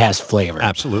that has flavor.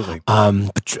 Absolutely.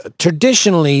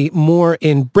 Traditionally, more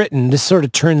in Britain, this sort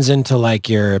of turns into like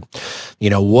your,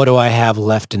 what do I have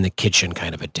left in the kitchen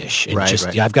kind of a dish. And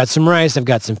I've got some rice, I've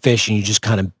got some fish, and you just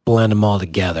kind of blend them all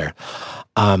together.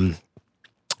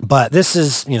 But this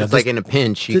is, it's like in a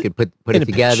pinch, you could put it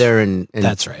together and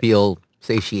that's right. feel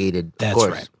satiated. That's of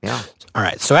course. right. Yeah. All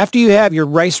right. So after you have your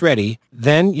rice ready,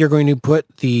 then you're going to put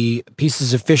the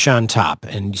pieces of fish on top,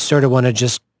 and you sort of want to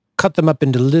just cut them up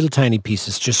into little tiny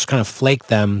pieces, just kind of flake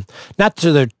them, not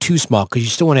so they're too small because you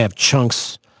still want to have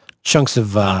chunks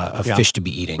of fish to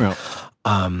be eating. Yeah.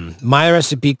 My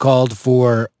recipe called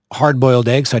for hard-boiled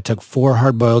eggs, so I took 4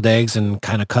 hard-boiled eggs and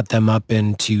kind of cut them up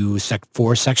into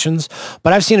 4 sections.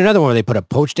 But I've seen another one where they put a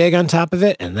poached egg on top of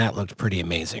it, and that looked pretty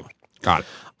amazing. Got it.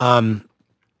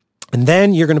 And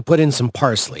then you're going to put in some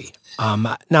parsley.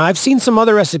 Now, I've seen some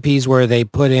other recipes where they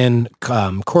put in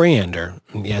coriander,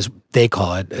 as they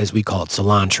call it, as we call it,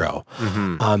 cilantro.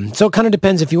 So it kind of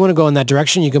depends. If you want to go in that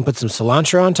direction, you can put some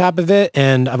cilantro on top of it.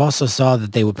 And I've also saw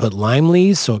that they would put lime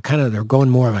leaves. So they're going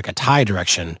more of like a Thai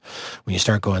direction when you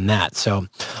start going that. So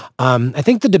I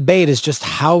think the debate is just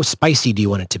how spicy do you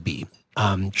want it to be?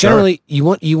 Generally, you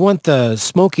want the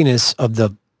smokiness of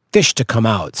the fish to come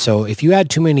out. So if you add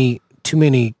too many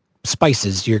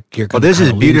spices, you're going to this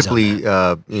is beautifully,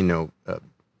 the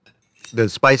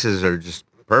spices are just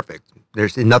perfect.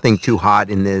 There's nothing too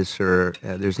hot in this, or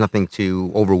there's nothing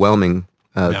too overwhelming.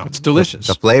 It's delicious.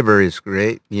 The flavor is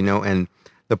great, and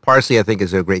the parsley I think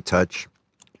is a great touch.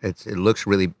 It's a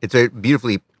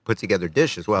beautifully put together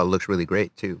dish as well. It looks really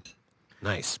great too.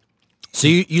 Nice. So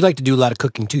you like to do a lot of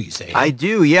cooking too, you say? I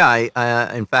do, yeah.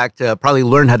 I in fact, probably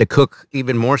learned how to cook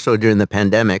even more so during the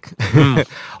pandemic.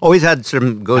 Always had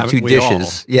some go-to Haven't we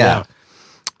dishes. all? Yeah.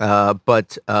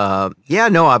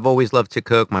 No, I've always loved to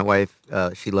cook. My wife,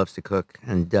 she loves to cook.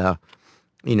 And,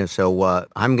 so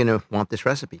I'm going to want this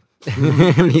recipe.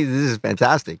 This is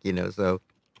fantastic, so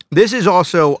this is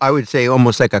also, I would say,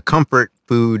 almost like a comfort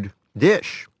food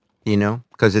dish,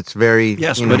 because it's very,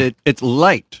 Yes, but it's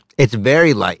light. it's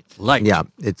very light. Light. Yeah,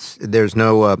 there's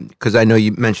no, because I know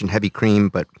you mentioned heavy cream,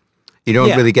 but you don't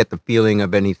Yeah. really get the feeling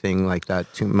of anything like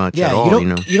that too much at all,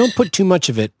 you don't put too much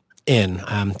of it in,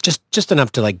 just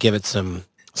enough to like give it some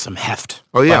heft.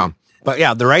 Oh, yeah. But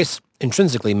yeah, the rice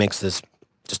intrinsically makes this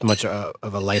just much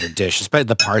of a lighter dish. Especially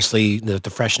the parsley, the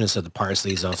freshness of the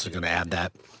parsley is also going to add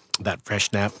that fresh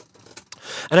snap.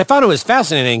 And I found it was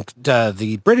fascinating.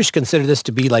 The British consider this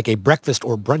to be like a breakfast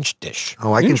or brunch dish.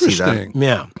 Oh, I can see that. Interesting.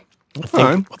 Yeah. I think,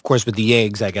 Okay. of course, with the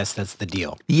eggs, I guess that's the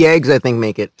deal. The eggs, I think,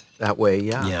 make it that way,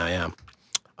 yeah. Yeah.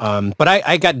 But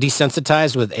I got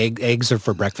desensitized with eggs are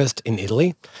for breakfast in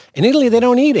Italy. In Italy, they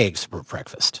don't eat eggs for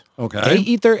breakfast. Okay. They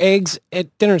eat their eggs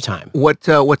at dinner time. What's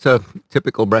a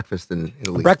typical breakfast in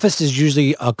Italy? Breakfast is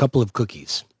usually a couple of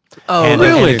cookies. Oh, and,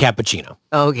 really? and a cappuccino.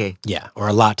 Oh, okay. Yeah, or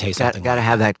a latte, something. Gotta like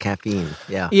have that caffeine,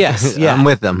 yeah. Yes, yeah. I'm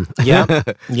with them.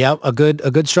 that. Yeah. A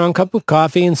good strong cup of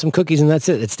coffee and some cookies, and that's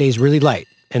it. It stays really light.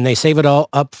 And they save it all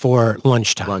up for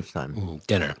lunchtime. Lunchtime.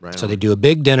 Dinner. Right So on. they do a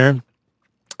big dinner.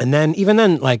 And then, even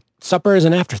then, like, supper is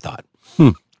an afterthought.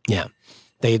 Yeah.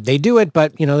 They do it,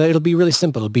 but, it'll be really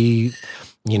simple. It'll be,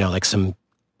 like some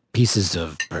pieces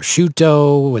of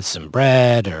prosciutto with some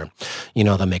bread, or,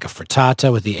 they'll make a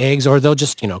frittata with the eggs, or they'll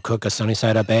just, cook a sunny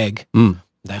side up egg,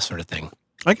 that sort of thing.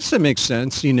 I guess that makes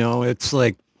sense. It's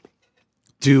like,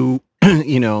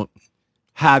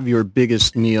 have your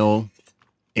biggest meal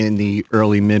in the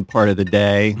early mid part of the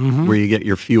day where you get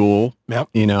your fuel, Yep.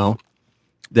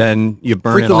 then you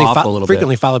burn it off a little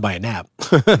frequently followed by a nap.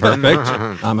 bit. Perfect.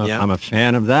 I'm a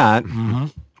fan of that.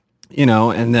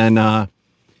 And then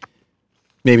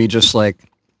maybe just like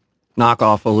knock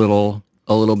off a little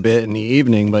bit in the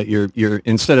evening, but you're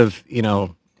instead of,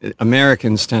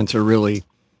 Americans tend to really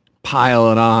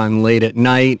pile it on late at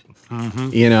night,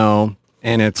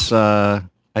 and it's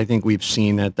I think we've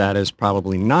seen that is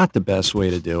probably not the best way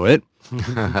to do it.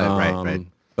 Right.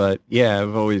 But yeah,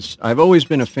 I've always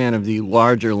been a fan of the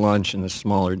larger lunch and the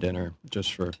smaller dinner,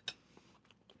 just for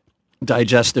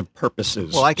digestive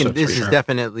purposes. Well, That's for sure.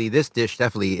 this dish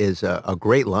definitely is a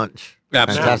great lunch.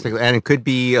 Absolutely. Fantastic. And it could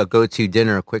be a go-to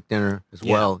dinner, a quick dinner as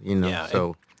Yeah. well, Yeah,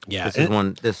 So yeah.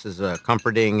 this is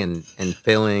comforting and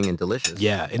filling and delicious.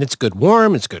 Yeah, and it's good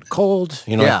warm, it's good cold.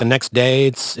 Yeah. Like the next day,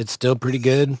 it's still pretty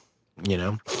good.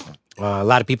 A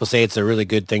lot of people say it's a really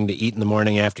good thing to eat in the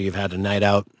morning after you've had a night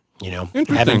out.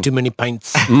 Having too many pints.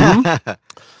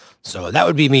 So that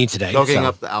would be me today. Soaking So,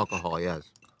 up the alcohol, yes.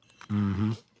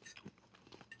 Mm-hmm.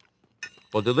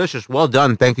 Well, delicious. Well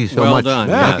done. Thank you so Well much. done,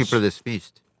 Thank you yes. for this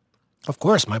feast. of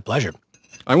course, my pleasure.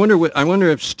 I wonder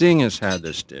if Sting has had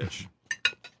this dish.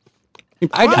 He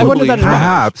I wonder probably that as well. has.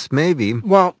 Perhaps, maybe.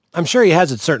 Well, I'm sure he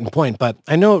has at a certain point, but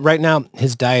I know right now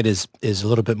his diet is a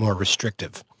little bit more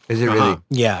restrictive. Is it really?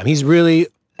 Yeah, he's really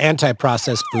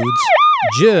anti-processed foods.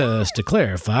 Just to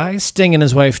clarify, Sting and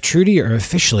his wife Trudy are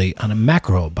officially on a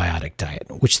macrobiotic diet,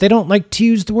 which they don't like to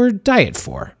use the word diet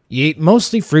for. You eat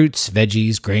mostly fruits,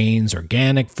 veggies, grains,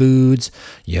 organic foods.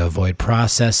 You avoid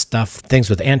processed stuff, things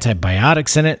with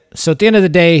antibiotics in it. So at the end of the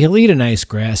day, he'll eat a nice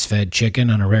grass-fed chicken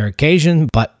on a rare occasion,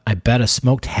 but I bet a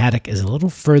smoked haddock is a little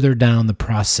further down the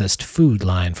processed food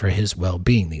line for his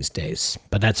well-being these days.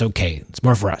 But that's okay. It's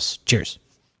more for us. Cheers.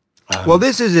 Well,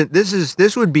 this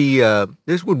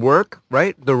would work,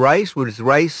 right? The rice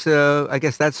I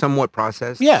guess that's somewhat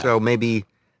processed. Yeah. So maybe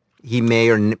he may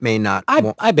or may not.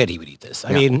 I bet he would eat this.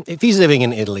 I mean, if he's living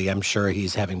in Italy, I'm sure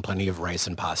he's having plenty of rice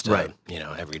and pasta, Right.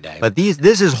 Every day. But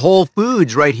this is whole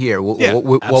foods right here. Yeah,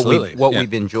 absolutely. What Yeah.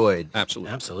 we've enjoyed.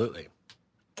 Absolutely. Absolutely.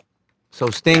 So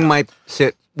Sting might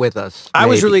sit with us. I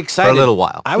was maybe, really excited for a little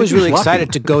while. I was He's really lucky.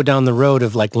 excited to go down the road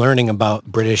of like learning about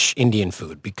British Indian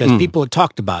food because people had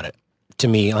talked about it to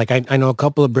me. Like I know a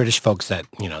couple of British folks that,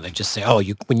 they just say, oh,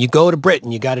 when you go to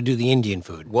Britain, you got to do the Indian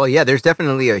food. Well, yeah, there's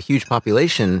definitely a huge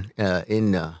population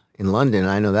in London.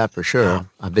 I know that for sure. Yeah.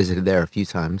 I visited there a few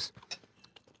times.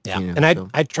 Yeah. Yeah, And so-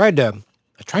 I tried to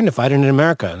find it in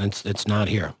America and it's not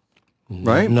here.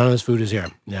 Right? None of this food is here.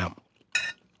 Yeah.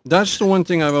 That's the one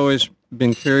thing I've always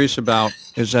been curious about,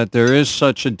 is that there is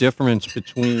such a difference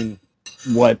between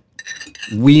what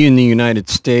we in the United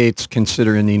States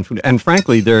consider Indian food. And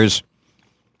frankly, there's,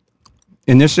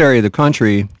 in this area of the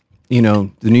country, the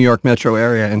New York metro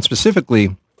area, and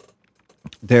specifically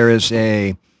there is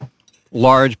a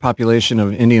large population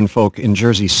of Indian folk in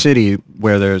Jersey City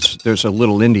where there's a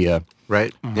little India.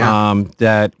 Right.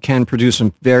 That can produce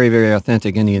some very, very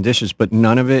authentic Indian dishes, but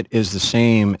none of it is the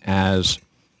same as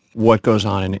what goes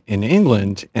on in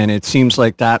England. And it seems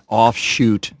like that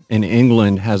offshoot in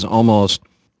England has almost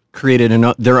created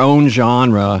their own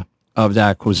genre of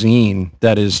that cuisine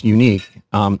that is unique.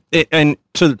 And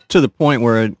to the point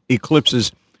where it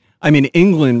eclipses, I mean,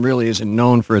 England really isn't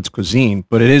known for its cuisine,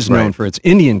 but it is known for its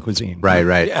Indian cuisine.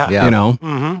 Right. Yeah. You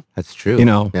know? That's true. You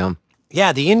know? Yeah.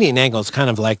 Yeah, the Indian angle is kind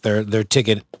of like their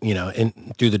ticket, in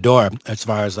through the door as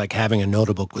far as like having a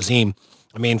notable cuisine.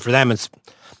 I mean, for them, it's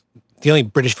the only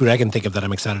British food I can think of that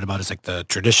I'm excited about is like the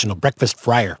traditional breakfast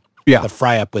fryer. Yeah. The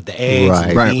fry up with the eggs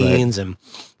and Right. beans and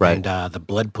Right. the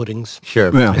blood puddings. Sure.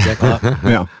 Yeah. As they call it.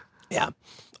 Yeah. Yeah,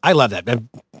 I love that. And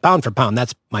pound for pound,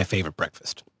 that's my favorite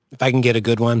breakfast. If I can get a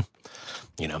good one,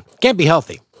 can't be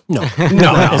healthy. No,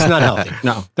 it's not healthy.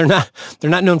 No. They're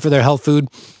not known for their health food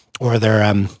or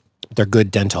their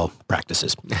good dental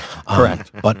practices.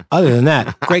 Correct. But other than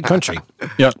that, great country.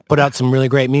 Yep. Put out some really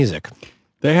great music.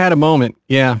 They had a moment.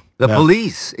 Yeah. The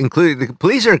Police, including the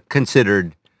Police, are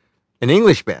considered an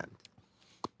English band.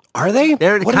 Are they?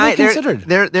 They're What are they considered?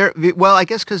 They're well, I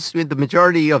guess because the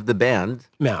majority of the band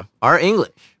Yeah, are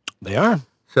English. they are.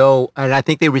 So, and I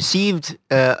think they received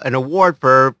an award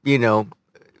for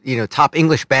top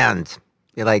English band,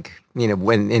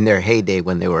 when in their heyday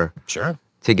when they were Sure.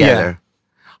 together.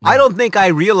 I don't think I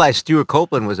realized Stuart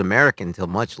Copeland was American until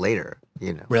much later.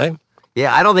 Really?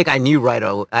 Yeah, I don't think I knew right.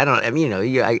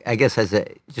 I guess as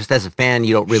a fan,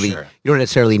 you don't really, Sure. you don't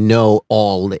necessarily know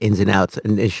all the ins and outs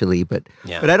initially, but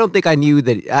Yeah. but I don't think I knew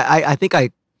that. I think I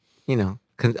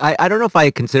don't know if I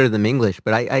consider them English,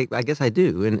 but I guess I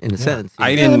do in a sense. I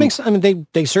Yeah, didn't. that makes. I mean,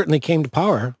 they certainly came to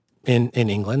power in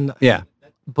England. Yeah.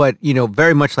 But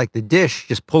very much like the Dish,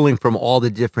 just pulling from all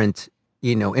the different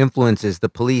influences. The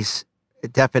Police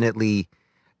definitely,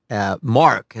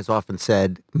 Mark has often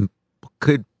said,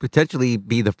 could potentially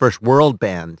be the first world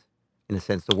band, in a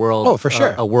sense. The world, Oh, for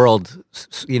sure. a world,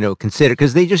 considered,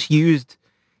 because they just used,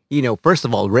 first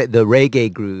of all, the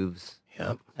reggae grooves.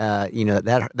 Yeah.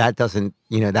 That doesn't,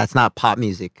 that's not pop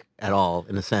music at all,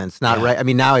 in a sense. Not Yeah. right. I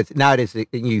mean, nowadays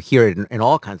you hear it in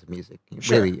all kinds of music.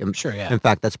 Sure, Really, sure, yeah. In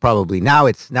fact, that's probably now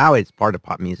it's part of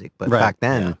pop music, but Right, back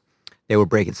then yeah. they were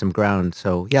breaking some ground.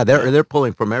 So yeah, they're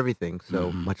pulling from everything. So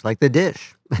Mm-hmm. much like the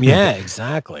Dish. Yeah,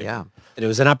 exactly. Yeah. It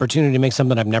was an opportunity to make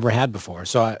something I've never had before.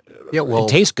 So well, it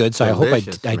tastes good. So I hope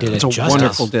delicious, I did man. it It's a justice.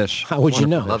 wonderful dish. How would you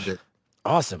know? Loved it.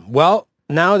 Awesome. Well,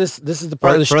 now this is the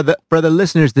part of the show. For the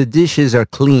listeners, the dishes are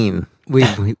clean. We've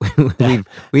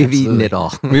eaten it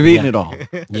all. We've eaten it all.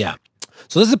 Yeah.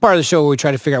 So this is the part of the show where we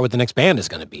try to figure out what the next band is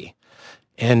going to be.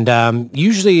 And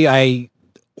usually I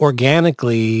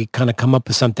organically kind of come up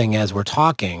with something as we're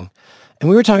talking. And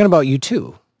we were talking about you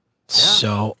too.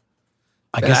 So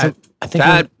I guess I think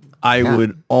that I Yeah.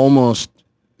 would almost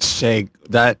say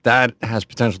that has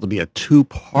potential to be a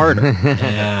two-parter.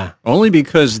 yeah. Only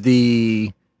because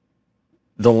the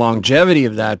longevity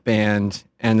of that band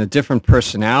and the different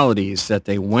personalities that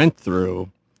they went through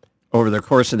over the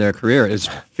course of their career is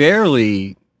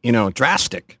fairly,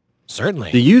 drastic.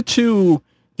 Certainly. The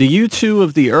U2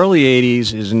 of the early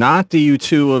 80s is not the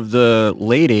U2 of the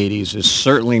late 80s, is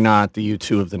certainly not the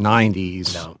U2 of the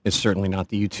 90s. No. It's certainly not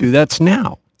the U2 that's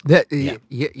now.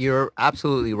 You're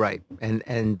absolutely right,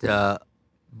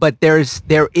 but there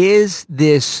is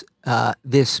this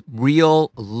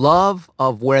real love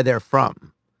of where they're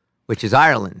from, which is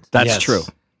Ireland. That's Yes. true.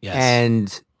 Yes.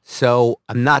 And so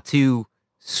I'm not to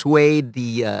sway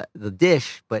the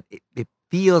dish, but it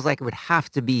feels like it would have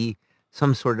to be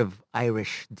some sort of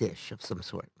Irish dish of some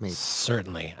sort, maybe.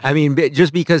 Certainly. I mean,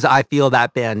 just because I feel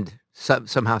that band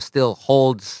somehow still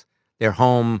holds their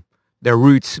home, their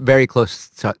roots very close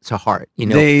to heart. They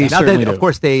Now certainly that, do. of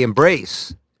course, they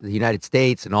embrace the United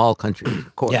States and all countries,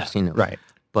 of course. Yeah, Right.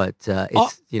 But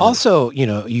it's Also,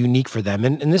 unique for them.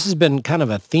 And this has been kind of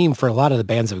a theme for a lot of the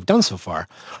bands that we've done so far.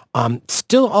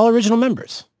 Still all original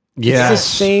members. It's the Yes.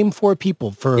 same four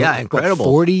people for Yeah, what, incredible.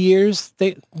 40 years.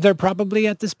 They're probably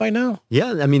at this by now.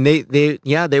 Yeah, I mean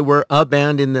they were a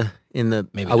band in the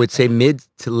Maybe I would not say mid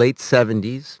to late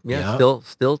 70s. Yeah.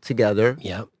 Still together.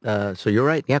 Yeah. So you're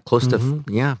right. Yeah, close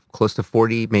to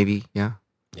 40 maybe. Yeah.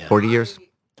 40 years.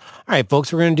 All right,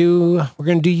 folks, we're gonna do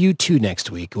U2 next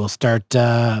week. We'll start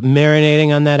marinating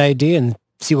on that idea and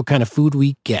see what kind of food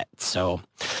we get. So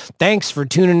thanks for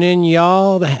tuning in,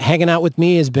 y'all. Hanging out with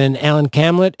me has been Alan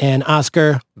Camlet and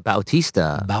Oscar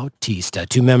Bautista,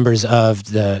 2 members of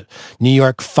the New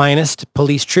York Finest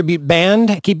Police Tribute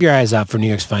Band. Keep your eyes out for New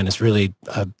York's Finest. Really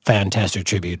a fantastic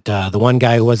tribute. The one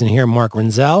guy who wasn't here, Mark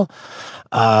Renzel,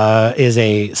 is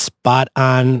a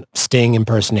spot-on Sting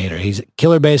impersonator. He's a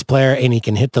killer bass player, and he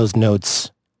can hit those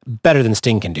notes better than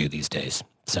Sting can do these days.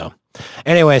 So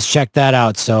anyways, check that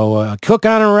out. So cook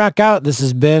on and rock out. This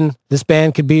has been This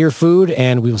Band Could Be Your Food,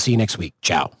 and we will see you next week.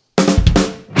 Ciao.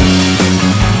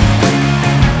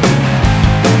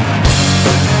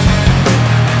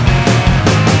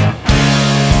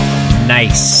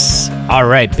 Nice. All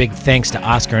right. Big thanks to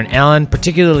Oscar and Alan,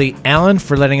 particularly Alan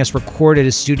for letting us record at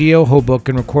his studio,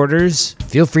 Hoboken Recorders.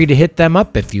 Feel free to hit them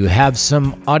up if you have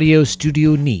some audio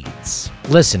studio needs.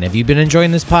 Listen, have you been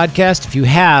enjoying this podcast? If you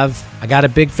have, I got a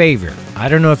big favor. I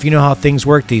don't know if you know how things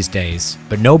work these days,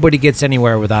 but nobody gets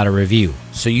anywhere without a review.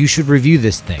 So you should review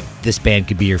this thing. This Band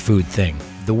Could Be Your Food thing.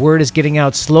 The word is getting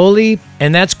out slowly,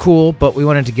 and that's cool, but we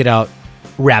want it to get out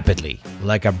rapidly,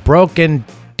 like a broken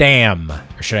dam,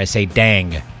 or should I say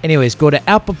dang. Anyways, go to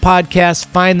Apple Podcasts,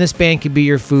 find This Band Could Be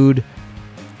Your Food,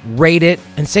 rate it,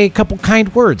 and say a couple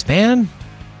kind words, man.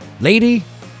 Lady,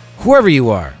 whoever you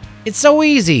are. It's so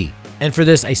easy. And for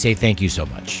this, I say thank you so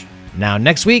much. Now,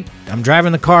 next week, I'm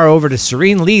driving the car over to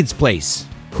Serene Leeds' place.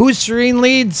 Who's Serene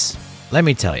Leeds? Let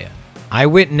me tell you. I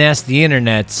went and asked the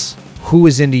internets who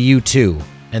is into U2,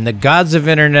 and the gods of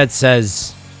internet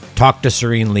says, talk to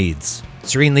Serene Leeds.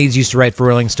 Serene Leeds used to write for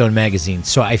Rolling Stone magazine,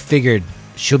 so I figured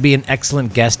she'll be an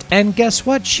excellent guest, and guess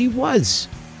what? She was.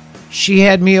 She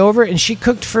had me over, and she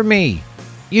cooked for me.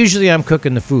 Usually I'm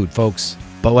cooking the food, folks,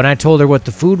 but when I told her what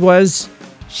the food was,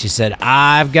 she said,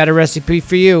 I've got a recipe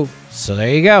for you. So there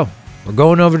you go. We're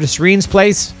going over to Serene's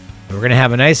place, and we're going to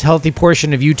have a nice, healthy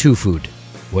portion of U2 food.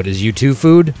 What is U2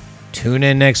 food? Tune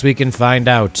in next week and find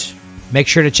out. Make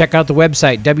sure to check out the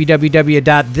website,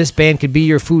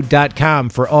 www.thisbandcouldbeyourfood.com,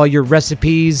 for all your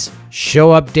recipes,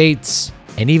 show updates,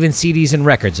 and even CDs and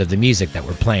records of the music that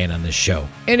we're playing on this show.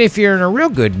 And if you're in a real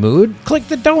good mood, click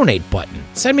the donate button.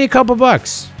 Send me a couple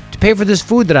bucks to pay for this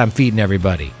food that I'm feeding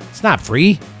everybody. It's not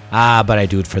free. But I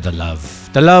do it for the love.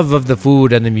 The love of the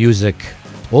food and the music.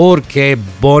 Okay,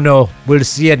 bono. We'll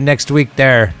see you next week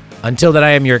there. Until then, I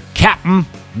am your captain,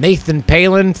 Nathan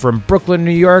Palin from Brooklyn,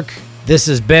 New York. This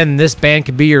has been This Band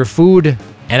Could Be Your Food,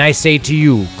 and I say to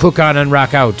you, cook on and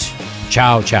rock out.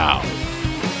 Ciao, ciao.